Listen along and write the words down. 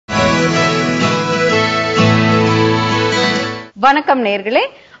வணக்கம் நேயர்களே,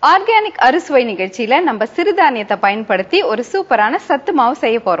 ஆர்கானிக் அறுசுவை நிகழ்ச்சியில நம்ம சிறுதானியத்தை பயன்படுத்தி ஒரு சூப்பரான சத்து மாவு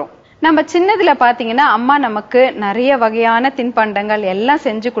செய்ய போறோம். நம்ம சின்னதுல பாத்தீங்கன்னா அம்மா நமக்கு நிறைய வகையான தின்பண்டங்கள் எல்லாம்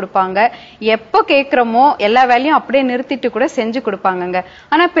செஞ்சு கொடுப்பாங்க. எப்போ கேக்குறோமோ எல்லா வேலையும் அப்படியே நிறுத்திட்டு கூட செஞ்சு கொடுப்பாங்கங்க.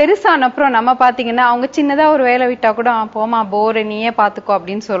 ஆனா பெருசான அப்புறம் நம்ம பாத்தீங்கன்னா அவங்க சின்னதா ஒரு வேலை விட்டா கூட போமா போரு நீயே பாத்துக்கோ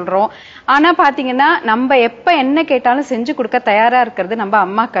அப்படின்னு சொல்றோம். ஆனா பாத்தீங்கன்னா நம்ம எப்ப என்ன கேட்டாலும் செஞ்சு கொடுக்க தயாரா இருக்கிறது நம்ம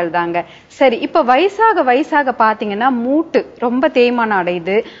அம்மாக்கள் தாங்க. சரி, இப்ப வயசாக பாத்தீங்கன்னா மூட்டு ரொம்ப தேய்மானம்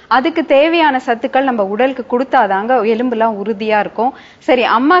அடையுது. அதுக்கு தேவையான சத்துக்கள் நம்ம உடலுக்கு கொடுத்தாதாங்க எலும்புலாம் உறுதியா இருக்கும். சரி,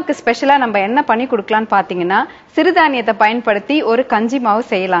 அம்மாக்கு ஸ்பெஷலா நம்ம என்ன பண்ணி கொடுக்கலாம்னு பாத்தீங்கன்னா சிறுதானியத்தை பயன்படுத்தி ஒரு கஞ்சி மாவு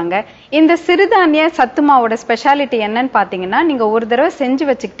செய்யலாங்க. இந்த சிறுதானிய சத்து மாவோட ஸ்பெஷாலிட்டி என்னன்னு பாத்தீங்கன்னா, நீங்க ஒரு தடவை செஞ்சு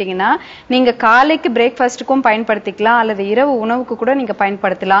வச்சுக்கிட்டீங்கன்னா நீங்க காலைக்கு பிரேக்ஃபாஸ்ட்டுக்கும் பயன்படுத்திக்கலாம், அல்லது இரவு உணவுக்கு கூட நீங்க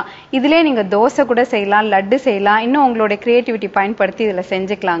பயன்படுத்தலாம். இதுல நீங்க தோசை கூட செய்யலாம், லட்டு செய்யலாம், இன்னும் உங்களோட கிரியேட்டிவிட்டி பயன்படுத்தி இதுல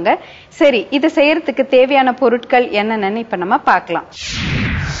செஞ்சுக்கலாங்க. சரி, இது செய்யறதுக்கு தேவையான பொருட்கள் என்னென்னு இப்ப நம்ம பார்க்கலாம்.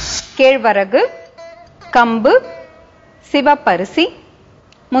 கேழ்வரகு, கம்பு, சிவப்பரிசி,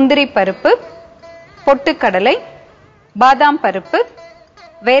 முந்திரி பருப்பு, பொட்டுக்கடலை, பாதாம் பருப்பு,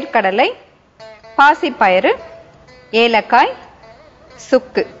 வேர்க்கடலை, பாசிப்பயிறு, ஏலக்காய்,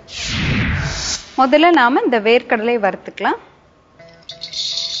 சுக்கு. முதல்ல நாம இந்த வேர்க்கடலை வறுத்துக்கலாம்.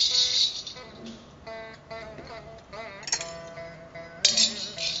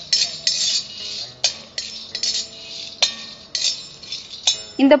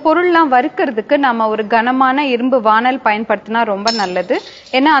 இந்த பொருள்லாம் வறுக்கிறதுக்கு நம்ம ஒரு கனமான இரும்பு வானல் பயன்படுத்தினா ரொம்ப நல்லது.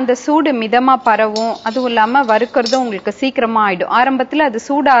 ஏன்னா அந்த சூடு மிதமா பரவும், அதுவும் இல்லாம வறுக்கிறதும் உங்களுக்கு சீக்கிரமா ஆயிடும். ஆரம்பத்துல அது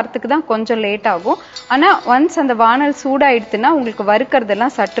சூடாகிறதுக்கு தான் கொஞ்சம் லேட் ஆகும். ஆனா ஒன்ஸ் அந்த வானல் சூடாயிடுச்சுன்னா உங்களுக்கு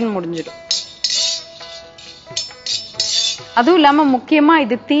வறுக்கிறதெல்லாம் சட்டுன்னு முடிஞ்சிடும். அதுவும் இல்லாம முக்கியமா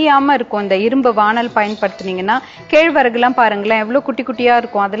இது தீயாம இருக்கும். இந்த இரும்பு வானல் பயன்படுத்தினீங்கன்னா, கேழ்வரகு எல்லாம் பாருங்களேன் எவ்வளவு குட்டி குட்டியா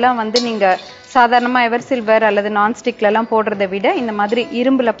இருக்கும். அதெல்லாம் நீங்க சாதாரணமா எவர் சில்வர் அல்லது நான்ஸ்டிக்ல எல்லாம் போடுறதை விட இந்த மாதிரி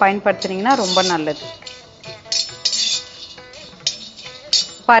இரும்புல பயன்படுத்தினீங்கன்னா ரொம்ப நல்லது.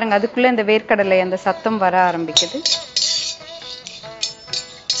 பாருங்க, அதுக்குள்ள இந்த வேர்க்கடலை அந்த சத்தம் வர ஆரம்பிக்குது.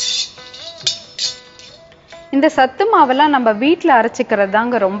 இந்த சத்து மாவெல்லாம் நம்ம வீட்டுல அரைச்சிக்கிறது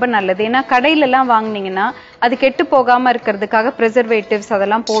தாங்க ரொம்ப நல்லது. ஏன்னா கடையில எல்லாம் வாங்கினீங்கன்னா அது கெட்டு போகாம இருக்கிறதுக்காக ப்ரிசர்வேட்டிவ்ஸ்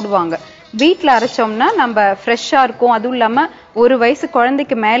அதெல்லாம் போடுவாங்க. வீட்டுல அரைச்சோம்னா நம்ம ஃப்ரெஷ்ஷா இருக்கும். அதுவும் இல்லாம ஒரு வயசு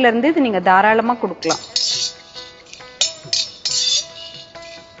குழந்தைக்கு மேல இருந்து இது நீங்க தாராளமா கொடுக்கலாம்.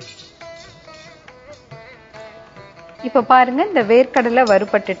 இப்ப பாருங்க, இந்த வேர்க்கடலை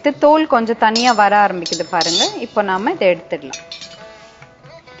வறுபட்டுட்டு தோல் கொஞ்சம் தனியா வர ஆரம்பிக்குது பாருங்க. இப்போ நாம இதை எடுத்துடலாம்.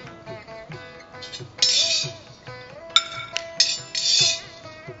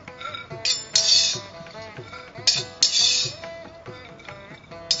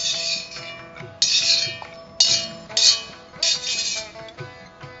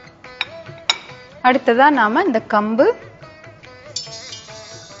 அடுத்ததா நாம இந்த கம்பு,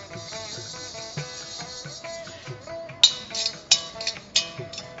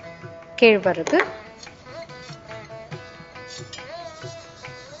 கேழ்வரகு,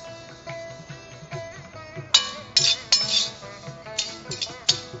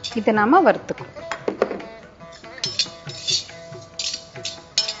 இதை நாம வறுத்துக்கணும்.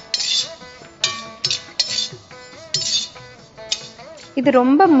 இது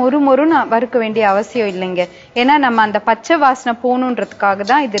ரொம்ப மொறுமொறுன்னு வறுக்க வேண்டிய அவசியம் இல்லைங்க. ஏன்னா நம்ம அந்த பச்சை வாசனை போகணுன்றதுக்காக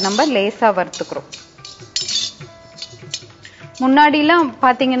தான் இது நம்ம லேசா வறுத்துக்கிறோம். முன்னாடிலாம்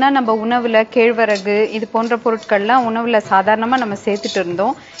பாத்தீங்கன்னா நம்ம உணவுல கேழ்வரகு இது போன்ற பொருட்கள்லாம் உணவுல சாதாரணமா நம்ம சேர்த்துட்டு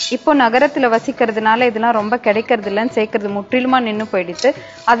இருந்தோம். இப்போ நகரத்துல வசிக்கிறதுனால இதெல்லாம் ரொம்ப கிடைக்கிறது இல்லைன்னு சேர்க்கறது முற்றிலுமா நின்று போயிடுச்சு.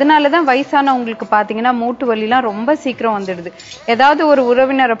 அதனாலதான் வயசானவங்களுக்கு பாத்தீங்கன்னா மூட்டு வலிலாம் ரொம்ப சீக்கிரம் வந்துடுது. ஏதாவது ஒரு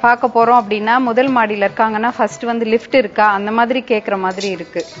உறவினரை பார்க்க போறோம் அப்படின்னா முதல் மாடியில இருக்காங்கன்னா ஃபர்ஸ்ட் லிஃப்ட் இருக்கா அந்த மாதிரி கேட்கற மாதிரி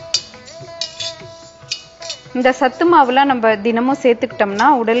இருக்கு. இந்த சத்து மாவுலாம் நம்ம தினமும் சேர்த்துக்கிட்டோம்னா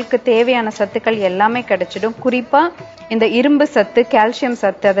உடலுக்கு தேவையான சத்துக்கள் எல்லாமே கிடைச்சிடும். குறிப்பா இந்த இரும்பு சத்து, கால்சியம்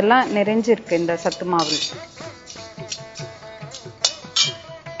சத்து அதெல்லாம் நிறைஞ்சிருக்கு இந்த சத்து மாவுல.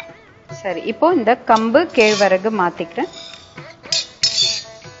 சரி, இப்போ இந்த கம்பு கேழ்வரகு மாத்திக்கிறேன்.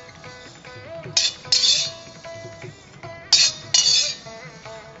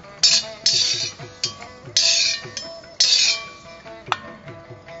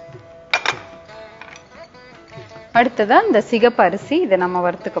 அடுத்ததா இந்த சிகப்பு அரிசி, இதை நம்ம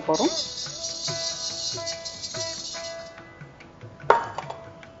வறுத்துக்க போறோம்.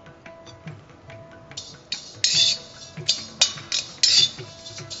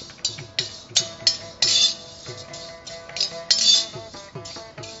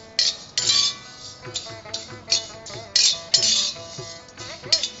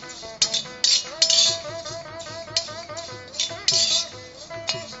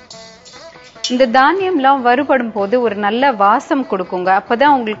 இந்த தானியம்லாம் வறுபடும் போது ஒரு நல்ல வாசம் கொடுக்குங்க.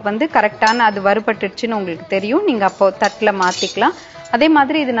 அப்பதான் உங்களுக்கு வந்து கரெக்டான அது வறுபட்டுடுச்சுன்னு உங்களுக்கு தெரியும். நீங்க அப்போ தட்டுல மாத்திக்கலாம். அதே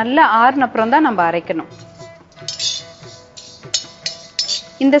மாதிரி இது நல்லா ஆறுன அப்புறம் தான் நம்ம அரைக்கணும்.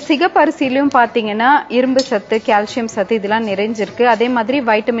 இந்த சிகப்பரிசியிலும் பாத்தீங்கன்னா இரும்பு சத்து, கால்சியம் சத்து இதெல்லாம் நிறைஞ்சிருக்கு. அதே மாதிரி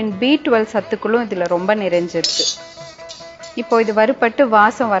வைட்டமின் B12 சத்துக்களும் இதுல ரொம்ப நிறைஞ்சிருக்கு. இப்போ இது வறுபட்டு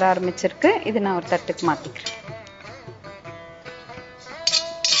வாசம் வர ஆரம்பிச்சிருக்கு. இது நான் ஒரு தட்டுக்கு மாத்திக்கிறேன்.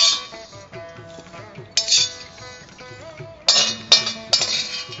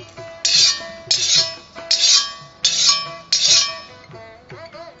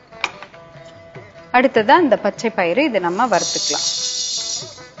 அடுத்ததா இந்த பச்சை பயிறு இதை நம்ம வறுத்துக்கலாம்.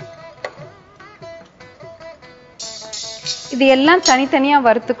 இது எல்லாம் தனித்தனியா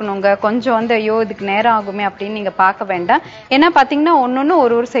வறுத்துக்கணுங்க. கொஞ்சம் வந்து ஐயோ இதுக்கு நேரம் ஆகுமே அப்படின்னு நீங்க பார்க்க வேண்டாம். ஏன்னா பாத்தீங்கன்னா ஒன்னொன்னு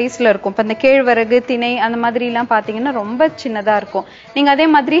ஒரு சைஸ்ல இருக்கும். இப்ப இந்த கேழ்வரகு, திணை அந்த மாதிரி எல்லாம் பாத்தீங்கன்னா ரொம்ப சின்னதா இருக்கும். நீங்க அதே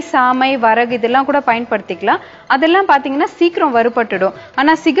மாதிரி சாமை, வரகு இதெல்லாம் கூட பயன்படுத்திக்கலாம். அதெல்லாம் பாத்தீங்கன்னா சீக்கிரம் வறுபட்டுடும்.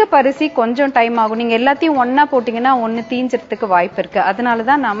 ஆனா சிகப்பரிசி கொஞ்சம் டைம் ஆகும். நீங்க எல்லாத்தையும் ஒன்னா போட்டீங்கன்னா ஒன்னு தீஞ்சறதுக்கு வாய்ப்பு இருக்கு.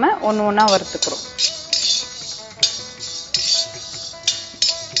 அதனாலதான் நாம ஒன்னா வறுத்துக்கிறோம்.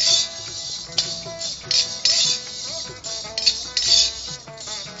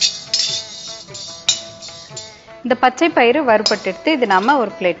 இந்த பச்சை பயிறு வறுபட்டு எடுத்து இது நாம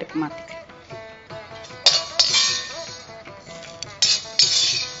ஒரு பிளேட்டுக்கு மாத்திக்கலாம்.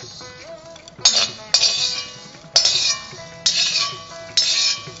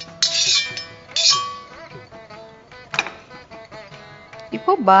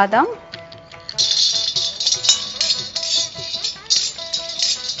 இப்போ பாதாம்,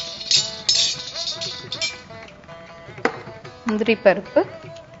 முந்திரி பருப்பு,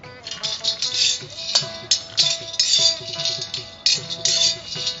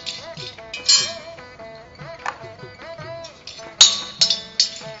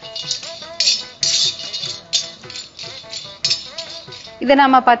 இதை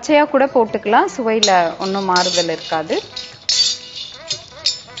நம்ம பச்சையா கூட போட்டுக்கலாம். சுவையில ஒன்றும் மாறுதல் இருக்காது.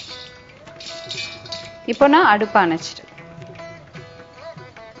 இப்போ நான் அடுப்பு அணைச்சிட்டு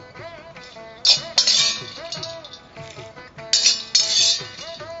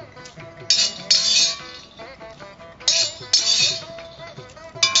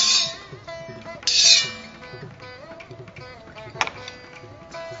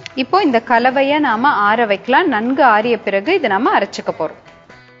இப்போ இந்த கலவையை நாம ஆற வைக்கலாம். நன்கு ஆறிய பிறகு இதை நாம அரைச்சுக்க போறோம்.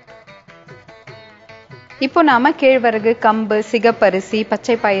 இப்போ நாம கேழ்வரகு, கம்பு, சிகப்பரிசி,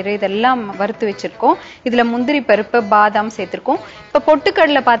 பச்சை பயிறு இதெல்லாம் வறுத்து வச்சிருக்கோம். இதுல முந்திரி பருப்பு, பாதாம் சேர்த்திருக்கோம். இப்ப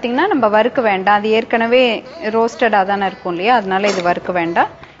பொட்டுக்கடலை பாத்தீங்கன்னா நம்ம வறுக்க வேண்டாம். அது ஏற்கனவே ரோஸ்டடா தானே இருக்கும் இல்லையா, அதனால இது வறுக்க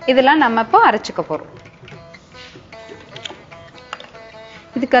வேண்டாம். இதெல்லாம் நம்ம இப்போ அரைச்சுக்க போறோம்.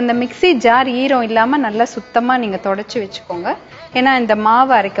 இதுக்கு அந்த மிக்ஸி ஜார் ஈரம் இல்லாம நல்லா சுத்தமா நீங்க தொடச்சு வச்சுக்கோங்க. ஏன்னா இந்த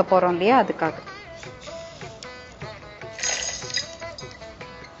மாவு அரைக்க போறோம் இல்லையா, அதுக்காக.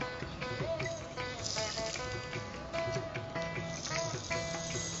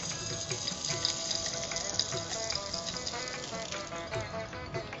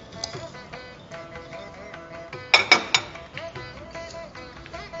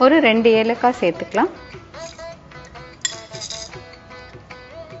 ஒரு 2 ஏலக்காய் சேர்த்துக்கலாம்.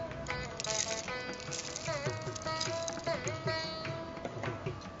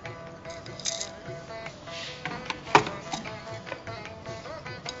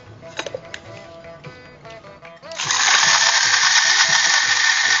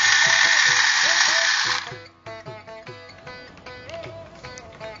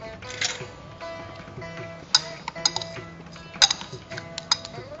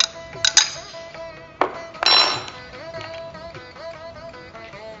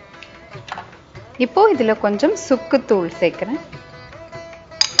 இப்போ இதுல கொஞ்சம் சுக்கு தூள் சேர்க்கிறேன்.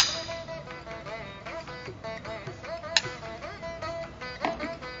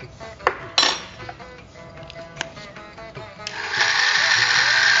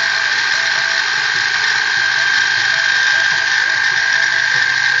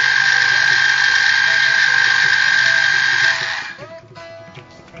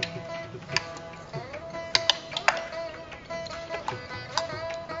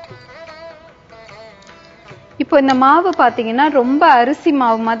 இப்போ இந்த மாவு பாத்தீங்கன்னா ரொம்ப அரிசி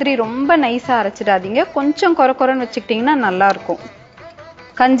மாவு மாதிரி ரொம்ப நைஸா அரைச்சிடாதீங்க. கொஞ்சம் கொர கொரன்னு வச்சுக்கிட்டீங்கன்னா நல்லா இருக்கும்.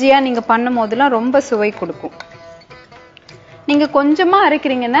 கஞ்சியா நீங்க பண்ணும் போதெல்லாம் ரொம்ப சுவை கொடுக்கும். நீங்க கொஞ்சமா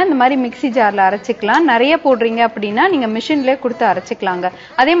அரைக்கிறீங்கன்னா இந்த மாதிரி மிக்ஸி ஜார்ல அரைச்சிக்கலாம். நிறைய போடுறீங்க அப்படின்னா நீங்க மிஷின்லயே கொடுத்து அரைச்சிக்கலாங்க.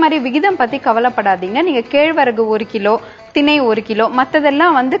 அதே மாதிரி விகிதம் பத்தி கவலைப்படாதீங்க. நீங்க கேழ்வரகு 1 கிலோ, திணை 1 கிலோ,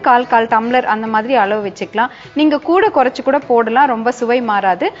 மத்ததெல்லாம் வந்து கால் டம்ளர் அந்த மாதிரி அளவு வச்சுக்கலாம். நீங்க கூட குறைச்சு கூட போடலாம், ரொம்ப சுவை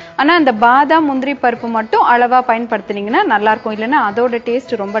மாறாது. ஆனா அந்த பாதாம் முந்திரி பருப்பு மட்டும் அளவா பயன்படுத்தினீங்கன்னா நல்லா இருக்கும், இல்லைன்னா அதோட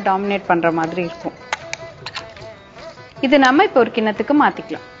டேஸ்ட் ரொம்ப டாமினேட் பண்ற மாதிரி இருக்கும். இது நம்ம இப்போ ஒரு கிண்ணத்துக்கு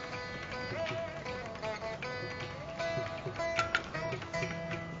மாத்திக்கலாம்.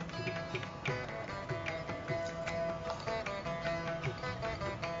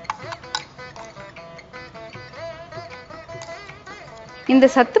 இந்த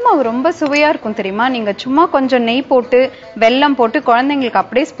சத்து மாவு ரொம்ப சுவையா இருக்கும் தெரியுமா? நீங்க சும்மா கொஞ்சம் நெய் போட்டு வெல்லம் போட்டு குழந்தைங்களுக்கு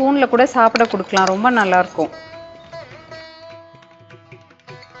அப்படியே ஸ்பூன்ல கூட சாப்பிட கொடுக்கலாம், ரொம்ப நல்லா இருக்கும்.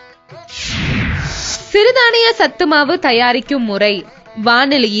 சிறுதானிய சத்து மாவு தயாரிக்கும் முறை: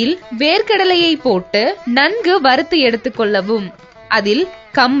 வாணலியில் வேர்க்கடலையை போட்டு நன்கு வறுத்து எடுத்துக் கொள்ளவும். அதில்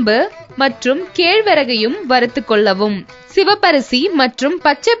கம்பு மற்றும் கேழ்வரகையும் வறுத்து கொள்ளவும். சிவப்பரிசி மற்றும்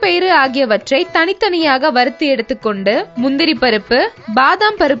பச்சை பயிறு ஆகியவற்றை தனித்தனியாக வறுத்து எடுத்துக்கொண்டு முந்திரி பருப்பு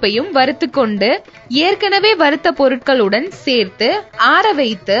பாதாம் பருப்பையும் வறுத்துக்கொண்டு ஏற்கனவே வறுத்த பொருட்களுடன் சேர்த்து ஆற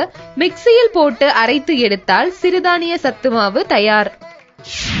வைத்து மிக்சியில் போட்டு அரைத்து எடுத்தால் சிறுதானிய சத்து மாவு தயார்.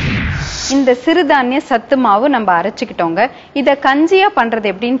 இந்த சிறுதானிய சத்து மாவு நம்ம அரைச்சுக்கிட்டோங்க. இத கஞ்சியா பண்றது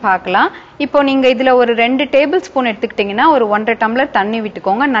எப்படின்னு பார்க்கலாம். இப்போ நீங்க இதுல ஒரு 2 டேபிள் ஸ்பூன் எடுத்துக்கிட்டீங்கன்னா ஒரு 1.5 டம்ளர் தண்ணி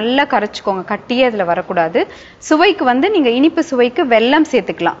விட்டுக்கோங்க, நல்லா கரைச்சுக்கோங்க, கட்டியே அதுல வரக்கூடாது. சுவைக்கு வந்து நீங்க இனிப்பு சுவைக்கு வெல்லம்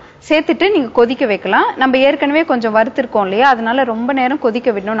சேர்த்துக்கலாம். சேர்த்துட்டு நீங்க கொதிக்க வைக்கலாம். நம்ம ஏற்கனவே கொஞ்சம் வறுத்திருக்கோம் இல்லையா, அதனால ரொம்ப நேரம்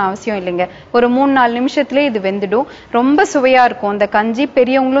கொதிக்க விடணும்னு அவசியம் இல்லைங்க. ஒரு 3-4 நிமிஷத்துலயே இது வெந்துடும். ரொம்ப சுவையா இருக்கும் இந்த கஞ்சி.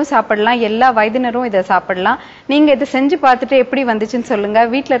 பெரியவங்களும் சாப்பிடலாம், எல்லா வயதினரும் இதை சாப்பிடலாம். நீங்க இதை செஞ்சு பார்த்துட்டு எப்படி வந்துச்சுன்னு சொல்லுங்க.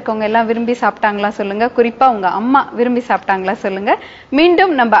 வீட்டுல இருக்கவங்க எல்லாம் விரும்பி சாப்பிட்டாங்களா சொல்லுங்க. குறிப்பா உங்க அம்மா விரும்பி சாப்பிட்டாங்களா சொல்லுங்க.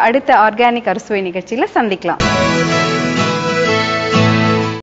 மீண்டும் நம்ம அடுத்த ஆர்கானிக் அறுசுவை நிகழ்ச்சியில சந்திக்கலாம்.